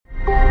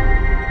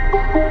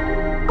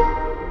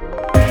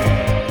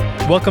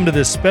Welcome to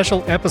this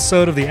special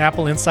episode of the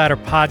Apple Insider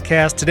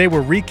Podcast. Today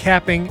we're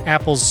recapping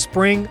Apple's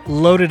Spring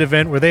Loaded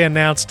event where they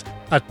announced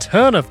a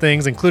ton of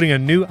things, including a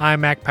new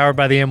iMac powered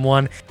by the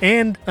M1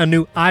 and a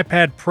new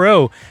iPad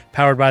Pro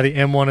powered by the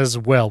M1 as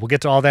well. We'll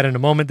get to all that in a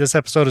moment. This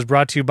episode is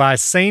brought to you by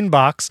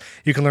SaneBox.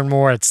 You can learn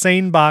more at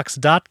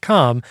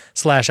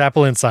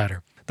sanebox.com/Apple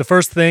Insider. The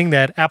first thing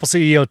that Apple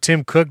CEO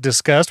Tim Cook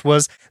discussed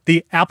was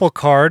the Apple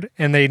Card,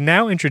 and they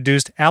now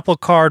introduced Apple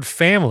Card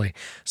Family.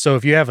 So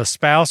if you have a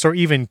spouse or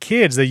even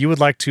kids that you would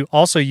like to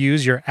also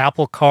use your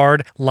Apple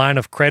Card line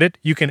of credit,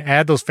 you can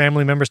add those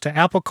family members to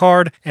Apple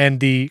Card,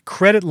 and the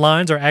credit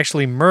lines are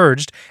actually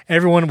merged.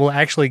 Everyone will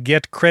actually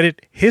get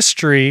credit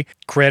history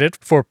credit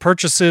for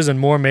purchases and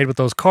more made with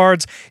those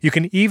cards. You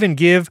can even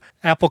give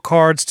Apple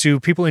Cards to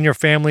people in your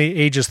family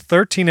ages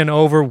 13 and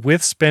over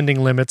with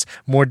spending limits.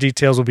 More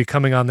details will be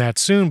coming on that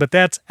soon, but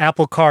that's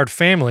Apple Card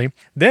Family.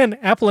 Then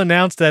Apple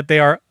announced that they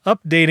are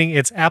updating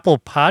its Apple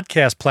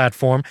Podcast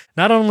platform.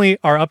 Not only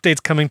are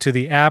updates coming to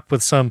the app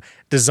with some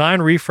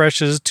design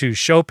refreshes to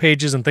show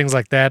pages and things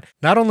like that,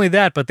 not only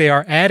that, but they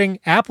are adding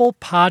Apple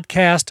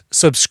Podcast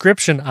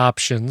subscription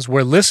options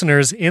where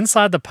listeners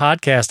inside the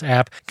podcast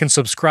app can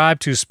subscribe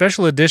to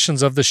special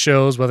editions of the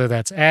shows, whether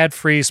that's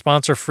ad-free,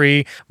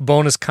 sponsor-free,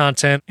 bonus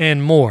content,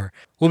 and more.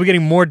 We'll be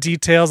getting more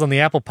details on the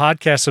Apple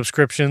Podcast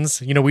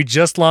subscriptions. We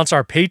just launched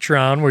our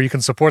Patreon where you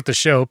can support the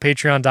show,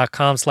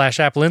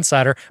 patreon.com/Apple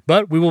Insider.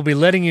 But we will be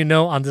letting you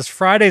know on this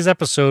Friday's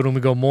episode, when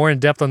we go more in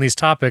depth on these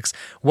topics,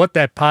 what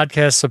that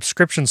podcast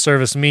subscription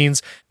service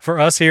means for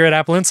us here at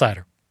Apple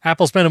Insider.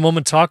 Apple spent a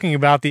moment talking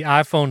about the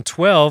iPhone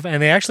 12,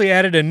 and they actually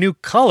added a new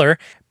color.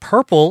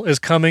 Purple is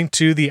coming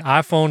to the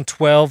iPhone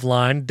 12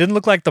 line. Didn't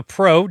look like the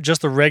Pro,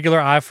 just the regular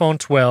iPhone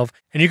 12.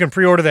 And you can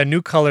pre-order that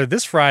new color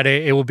this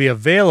Friday. It will be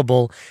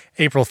available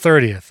April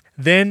 30th.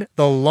 Then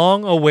the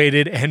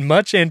long-awaited and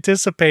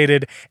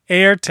much-anticipated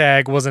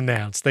AirTag was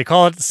announced. They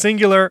call it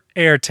Singular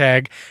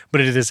AirTag, but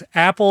it is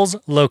Apple's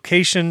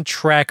location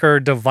tracker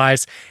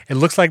device. It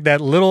looks like that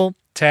little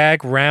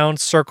tag, round,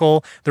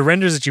 circle, the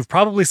renders that you've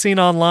probably seen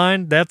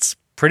online. That's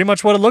pretty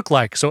much what it looked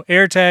like. So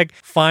AirTag,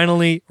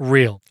 finally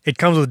real. It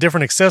comes with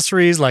different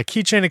accessories like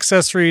keychain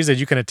accessories that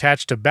you can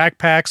attach to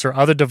backpacks or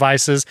other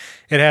devices.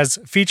 It has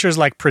features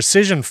like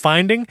precision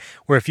finding,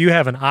 where if you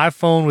have an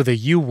iPhone with a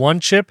U1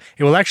 chip,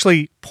 it will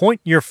actually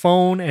point your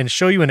phone and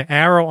show you an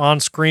arrow on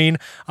screen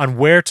on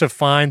where to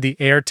find the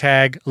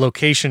AirTag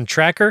location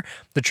tracker.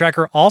 The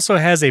tracker also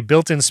has a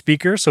built-in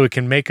speaker, so it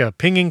can make a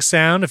pinging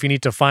sound if you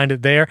need to find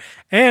it there.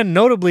 And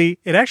notably,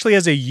 it actually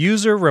has a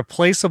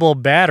user-replaceable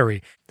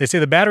battery. They say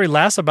the battery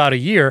lasts about a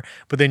year,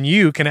 but then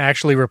you can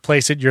actually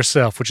replace it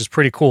yourself, which is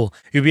pretty cool.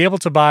 You'll be able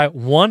to buy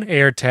one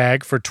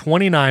AirTag for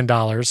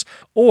 $29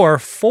 or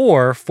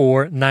four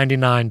for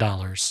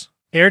 $99.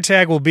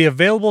 AirTag will be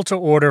available to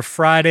order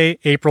Friday,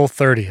 April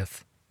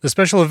 30th. The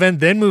special event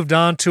then moved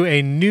on to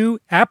a new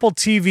Apple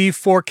TV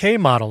 4K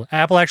model.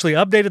 Apple actually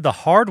updated the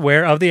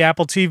hardware of the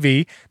Apple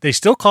TV. They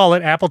still call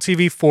it Apple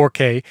TV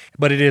 4K,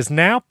 but it is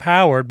now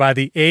powered by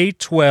the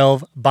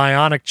A12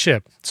 Bionic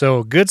chip.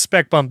 So good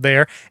spec bump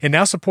there. It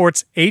now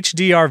supports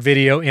HDR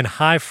video in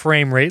high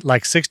frame rate,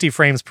 like 60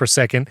 frames per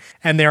second,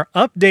 and they're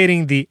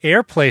updating the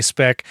AirPlay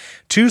spec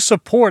to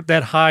support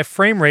that high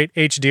frame rate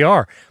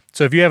HDR.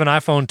 So if you have an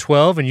iPhone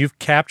 12 and you've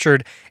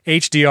captured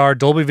HDR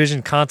Dolby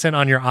Vision content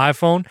on your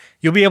iPhone,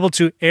 you'll be able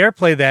to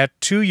AirPlay that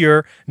to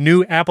your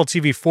new Apple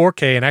TV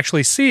 4K and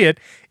actually see it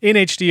in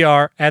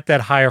HDR at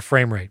that higher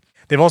frame rate.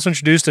 They've also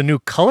introduced a new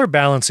color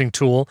balancing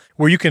tool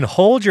where you can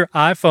hold your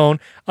iPhone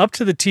up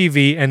to the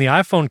TV, and the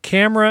iPhone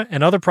camera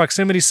and other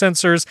proximity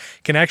sensors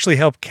can actually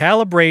help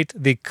calibrate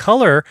the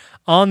color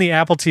on the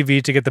Apple TV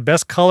to get the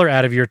best color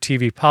out of your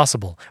TV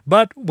possible.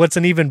 But what's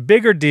an even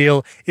bigger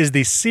deal is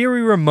the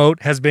Siri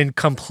remote has been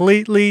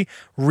completely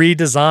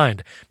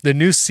redesigned. The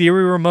new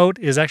Siri remote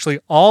is actually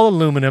all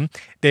aluminum.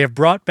 They have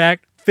brought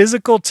back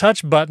physical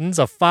touch buttons,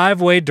 a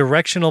 5-way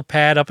directional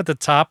pad up at the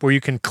top where you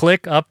can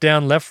click up,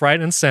 down, left, right,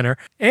 and center.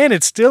 And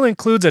it still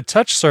includes a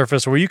touch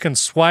surface where you can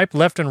swipe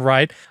left and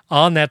right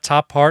on that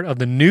top part of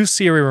the new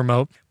Siri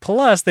remote.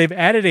 Plus, they've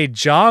added a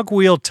jog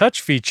wheel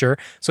touch feature,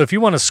 so if you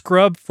want to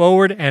scrub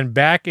forward and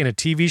back in a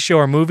TV show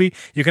or movie,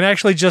 you can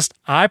actually just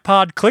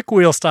iPod click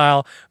wheel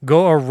style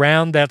go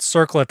around that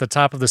circle at the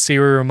top of the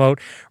Siri remote.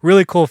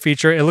 Really cool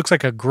feature. It looks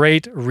like a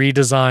great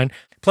redesign.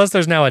 Plus,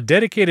 there's now a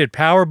dedicated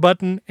power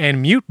button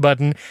and mute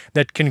button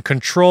that can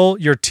control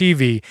your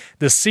TV.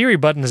 The Siri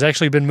button has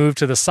actually been moved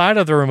to the side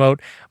of the remote,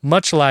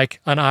 much like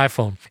an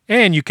iPhone.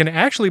 And you can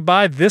actually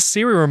buy this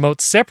Siri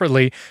remote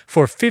separately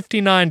for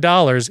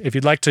 $59 if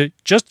you'd like to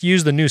just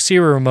use the new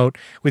Siri remote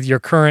with your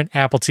current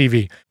Apple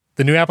TV.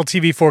 The new Apple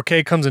TV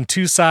 4K comes in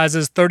two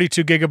sizes,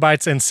 32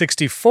 gigabytes and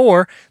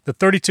 64. The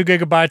 32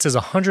 gigabytes is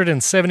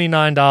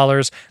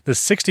 $179. The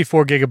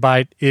 64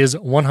 gigabyte is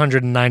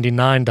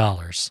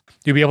 $199.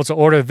 You'll be able to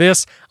order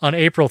this on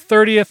April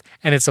 30th,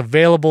 and it's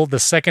available the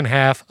second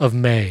half of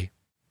May.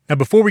 Now,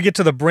 before we get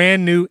to the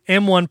brand new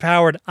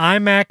M1-powered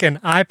iMac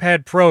and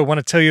iPad Pro, I want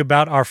to tell you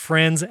about our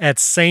friends at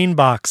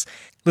SaneBox.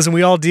 Listen,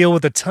 we all deal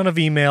with a ton of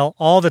email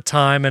all the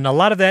time, and a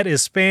lot of that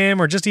is spam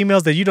or just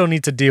emails that you don't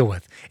need to deal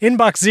with.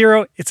 Inbox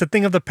Zero, it's a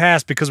thing of the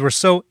past because we're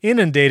so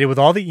inundated with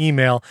all the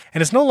email,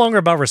 and it's no longer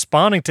about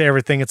responding to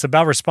everything, it's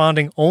about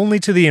responding only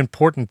to the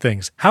important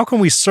things. How can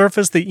we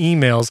surface the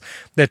emails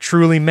that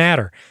truly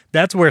matter?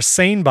 That's where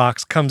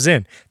SaneBox comes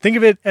in. Think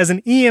of it as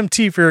an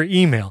EMT for your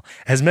email.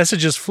 As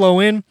messages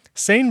flow in,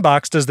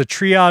 SaneBox does the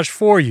triage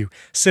for you,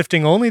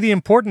 sifting only the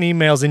important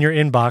emails in your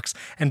inbox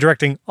and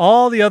directing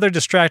all the other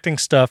distracting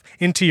stuff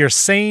into your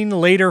Sane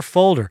Later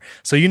folder.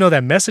 So you know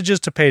that messages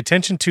to pay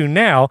attention to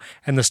now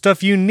and the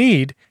stuff you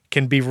need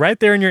can be right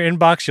there in your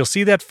inbox. You'll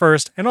see that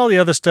first, and all the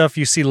other stuff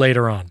you see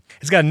later on.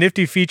 It's got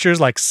nifty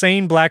features like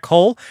Sane Black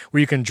Hole,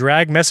 where you can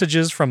drag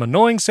messages from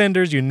annoying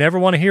senders you never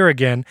want to hear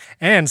again,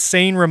 and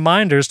Sane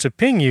Reminders to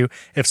ping you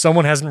if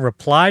someone hasn't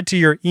replied to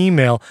your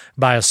email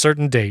by a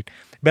certain date.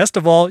 Best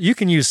of all, you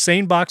can use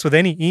SaneBox with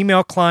any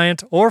email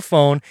client or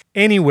phone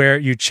anywhere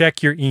you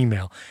check your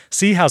email.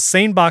 See how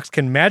SaneBox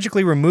can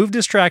magically remove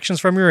distractions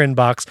from your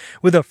inbox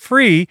with a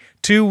free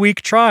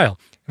 2-week trial.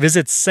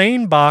 Visit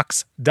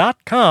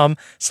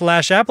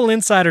sanebox.com/Apple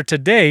Insider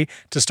today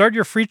to start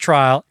your free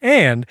trial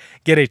and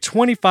get a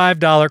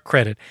 $25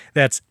 credit.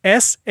 That's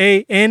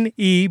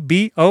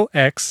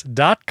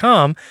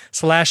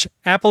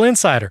sanebox.com/Apple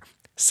Insider.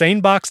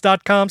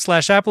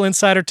 sanebox.com/Apple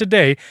Insider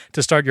today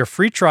to start your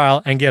free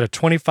trial and get a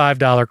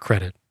 $25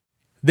 credit.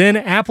 Then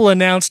Apple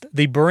announced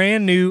the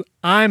brand new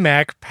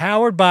iMac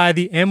powered by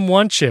the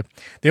M1 chip.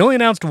 They only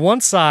announced one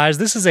size.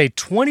 This is a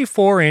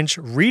 24-inch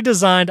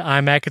redesigned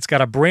iMac. It's got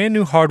a brand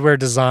new hardware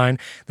design.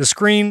 The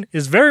screen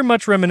is very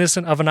much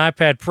reminiscent of an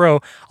iPad Pro,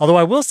 although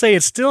I will say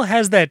it still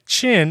has that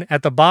chin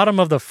at the bottom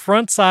of the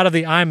front side of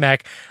the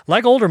iMac,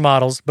 like older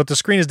models, but the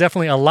screen is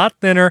definitely a lot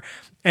thinner,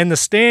 and the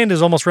stand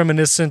is almost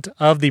reminiscent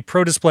of the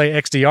Pro Display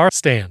XDR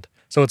stand.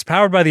 So it's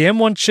powered by the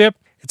M1 chip.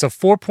 It's a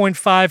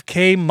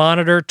 4.5K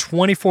monitor,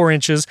 24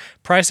 inches.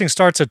 Pricing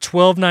starts at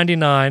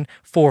 $12.99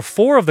 for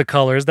 4 of the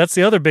colors. That's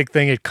the other big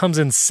thing. It comes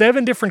in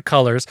 7 different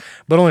colors,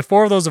 but only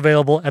 4 of those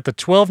available at the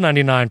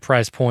 $12.99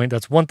 price point.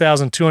 That's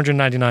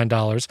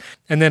 $1,299.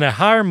 And then a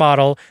higher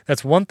model,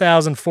 that's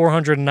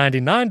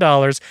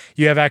 $1,499.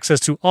 You have access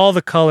to all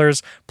the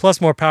colors,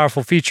 plus more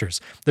powerful features.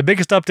 The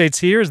biggest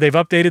updates here is they've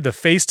updated the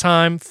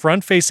FaceTime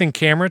front-facing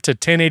camera to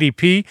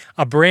 1080p,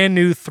 a brand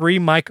new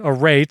 3-mic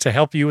array to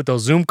help you with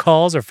those Zoom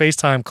calls or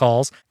FaceTime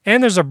calls,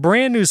 and there's a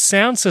brand new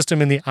sound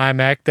system in the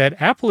iMac that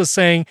Apple is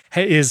saying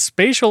is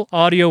spatial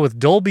audio with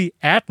Dolby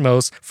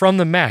Atmos from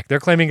the Mac. They're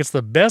claiming it's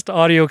the best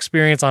audio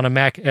experience on a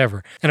Mac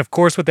ever. And of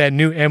course, with that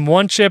new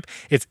M1 chip,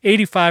 it's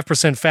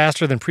 85%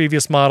 faster than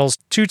previous models,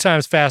 2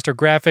 times faster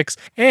graphics,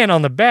 and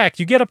on the back,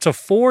 you get up to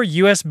 4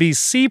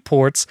 USB-C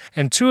ports,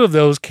 and 2 of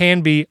those can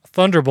be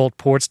Thunderbolt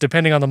ports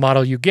depending on the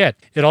model you get.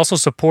 It also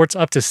supports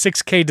up to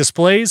 6K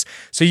displays,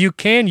 so you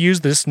can use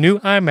this new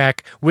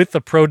iMac with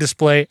the Pro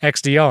Display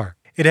XDR.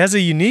 It has a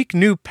unique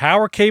new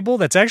power cable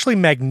that's actually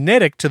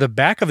magnetic to the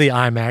back of the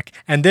iMac,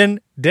 and then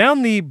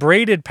down the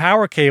braided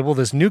power cable,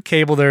 this new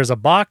cable, there's a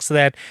box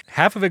that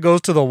half of it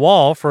goes to the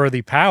wall for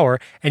the power,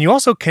 and you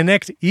also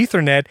connect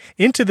Ethernet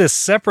into this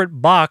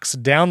separate box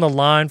down the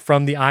line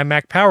from the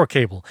iMac power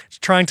cable. It's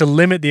trying to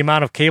limit the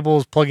amount of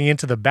cables plugging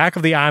into the back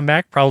of the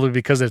iMac, probably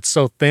because it's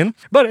so thin,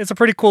 but it's a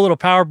pretty cool little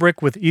power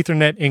brick with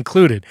Ethernet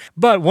included.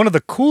 But one of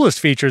the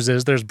coolest features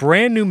is there's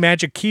brand new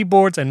Magic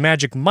keyboards and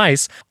Magic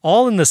mice,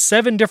 all in the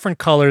 7 different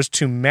colors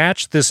to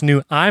match this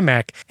new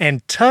iMac,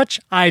 and Touch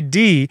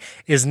ID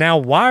is now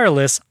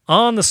wireless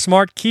on the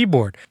smart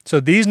keyboard.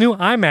 So these new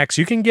iMacs,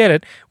 you can get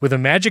it with a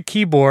Magic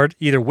Keyboard,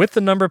 either with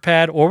the number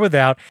pad or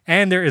without,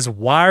 and there is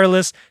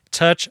wireless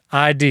Touch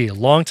ID.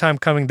 Long time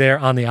coming there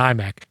on the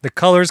iMac. The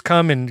colors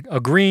come in a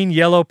green,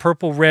 yellow,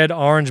 purple, red,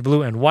 orange,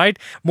 blue, and white.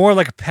 More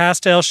like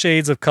pastel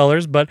shades of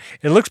colors, but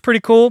it looks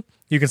pretty cool.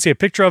 You can see a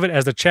picture of it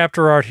as the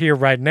chapter art here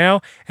right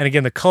now. And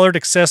again, the colored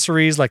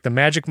accessories like the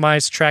Magic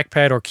Mice,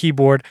 trackpad, or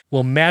keyboard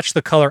will match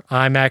the color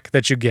iMac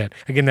that you get.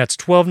 Again, that's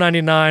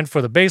 $12.99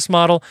 for the base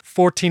model,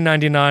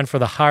 $14.99 for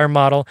the higher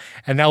model,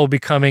 and that will be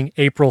coming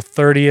April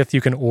 30th. You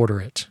can order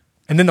it.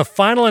 And then the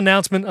final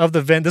announcement of the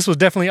event, this was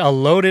definitely a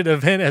loaded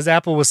event, as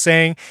Apple was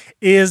saying,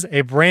 is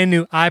a brand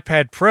new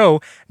iPad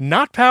Pro,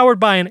 not powered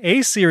by an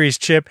A-series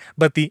chip,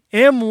 but the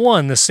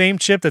M1, the same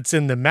chip that's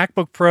in the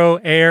MacBook Pro,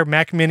 Air,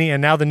 Mac Mini,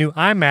 and now the new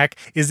iMac,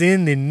 is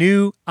in the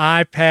new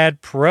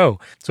iPad Pro.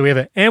 So we have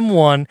an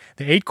M1,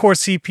 the 8-core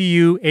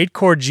CPU,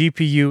 8-core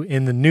GPU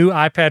in the new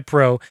iPad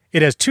Pro.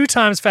 It has 2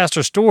 times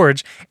faster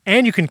storage,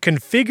 and you can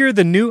configure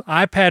the new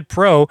iPad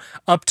Pro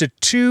up to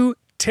 2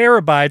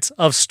 terabytes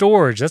of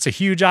storage. That's a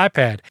huge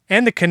iPad.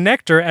 And the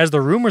connector, as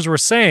the rumors were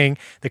saying,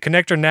 the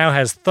connector now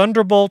has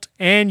Thunderbolt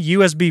and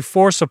USB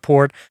 4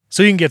 support,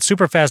 so you can get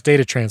super fast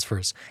data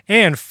transfers.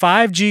 And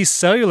 5G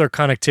cellular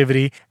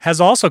connectivity has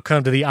also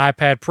come to the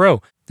iPad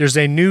Pro. There's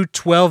a new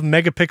 12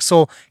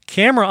 megapixel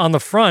camera on the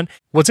front,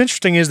 What's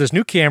interesting is this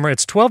new camera,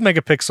 it's 12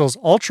 megapixels,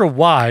 ultra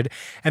wide,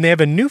 and they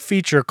have a new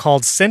feature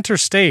called Center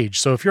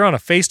Stage. So if you're on a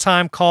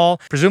FaceTime call,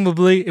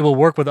 presumably it will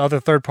work with other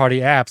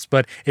third-party apps,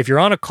 but if you're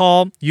on a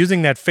call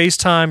using that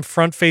FaceTime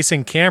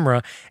front-facing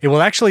camera, it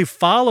will actually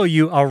follow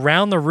you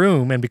around the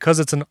room, and because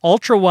it's an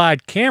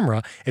ultra-wide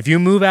camera, if you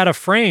move out of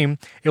frame,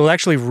 it will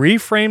actually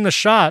reframe the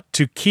shot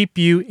to keep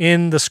you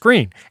in the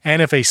screen. And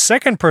if a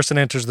second person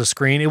enters the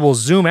screen, it will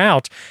zoom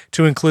out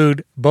to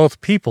include both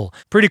people.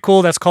 Pretty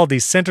cool. That's called the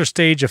Center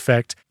Stage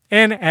effect.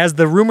 And as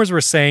the rumors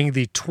were saying,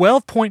 the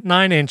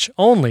 12.9-inch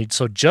only,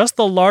 so just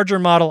the larger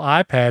model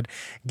iPad,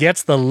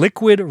 gets the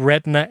Liquid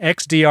Retina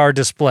XDR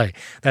display.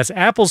 That's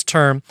Apple's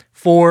term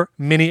for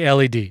mini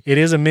LED. It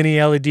is a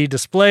mini LED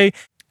display.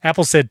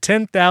 Apple said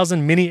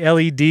 10,000 mini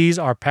LEDs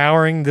are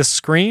powering this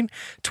screen,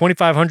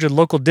 2,500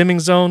 local dimming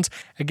zones.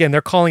 Again,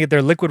 they're calling it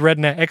their Liquid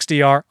Retina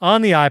XDR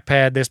on the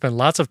iPad. They spent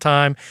lots of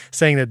time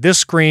saying that this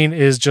screen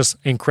is just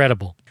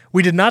incredible.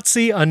 We did not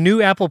see a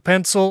new Apple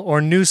Pencil or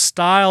new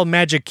style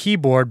Magic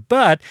Keyboard,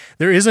 but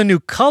there is a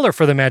new color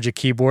for the Magic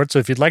Keyboard. So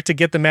if you'd like to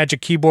get the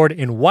Magic Keyboard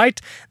in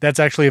white,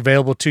 that's actually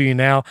available to you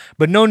now.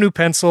 But no new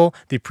pencil.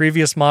 The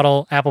previous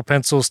model Apple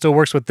Pencil still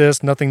works with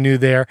this, nothing new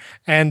there.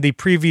 And the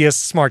previous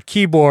Smart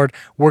Keyboard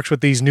works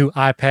with these new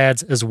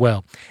iPads as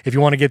well. If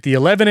you want to get the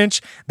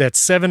 11-inch,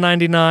 that's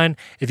 $799.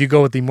 If you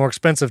go with the more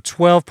expensive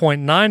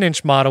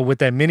 12.9-inch model with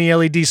that mini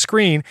LED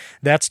screen,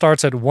 that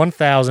starts at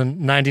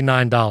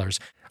 $1,099.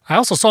 I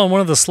also saw in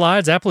one of the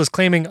slides, Apple is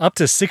claiming up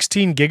to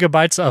 16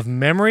 gigabytes of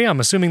memory. I'm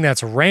assuming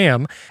that's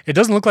RAM. It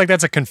doesn't look like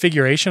that's a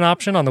configuration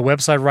option on the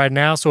website right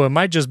now, so it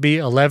might just be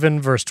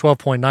 11 versus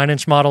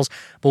 12.9-inch models,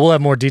 but we'll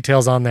have more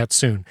details on that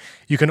soon.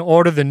 You can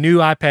order the new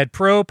iPad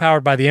Pro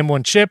powered by the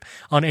M1 chip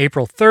on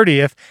April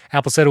 30th.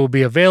 Apple said it will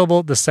be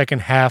available the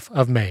second half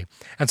of May.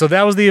 And so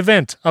that was the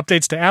event.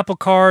 Updates to Apple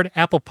Card,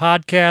 Apple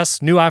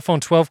Podcasts, new iPhone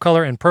 12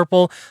 color and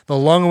purple. The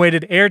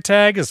long-awaited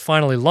AirTag is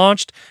finally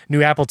launched,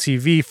 new Apple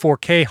TV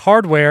 4K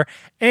hardware,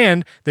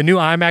 and the new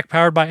iMac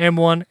powered by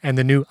M1 and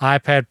the new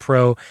iPad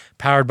Pro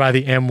powered by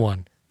the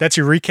M1. That's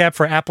your recap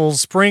for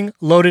Apple's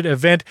spring-loaded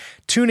event.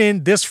 Tune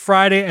in this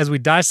Friday as we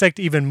dissect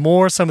even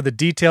more some of the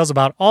details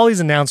about all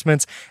these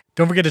announcements.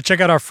 Don't forget to check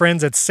out our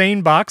friends at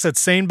SaneBox at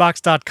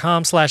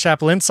sanebox.com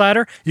 /Apple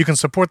Insider. You can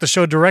support the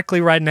show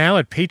directly right now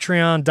at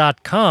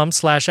patreon.com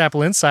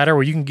 /Apple Insider,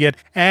 where you can get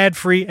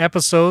ad-free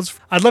episodes.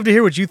 I'd love to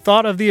hear what you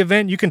thought of the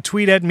event. You can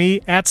tweet at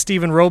me at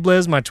Stephen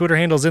Robles. My Twitter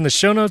handle is in the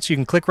show notes. You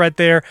can click right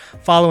there,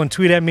 follow and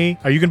tweet at me.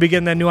 Are you going to be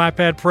getting that new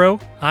iPad Pro,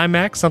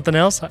 iMac, something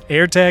else,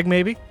 AirTag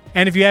maybe?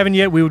 And if you haven't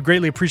yet, we would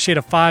greatly appreciate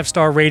a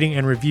 5-star rating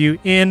and review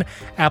in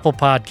Apple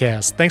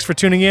Podcasts. Thanks for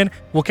tuning in.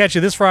 We'll catch you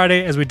this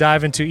Friday as we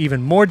dive into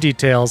even more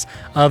details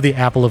of the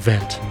Apple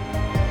event.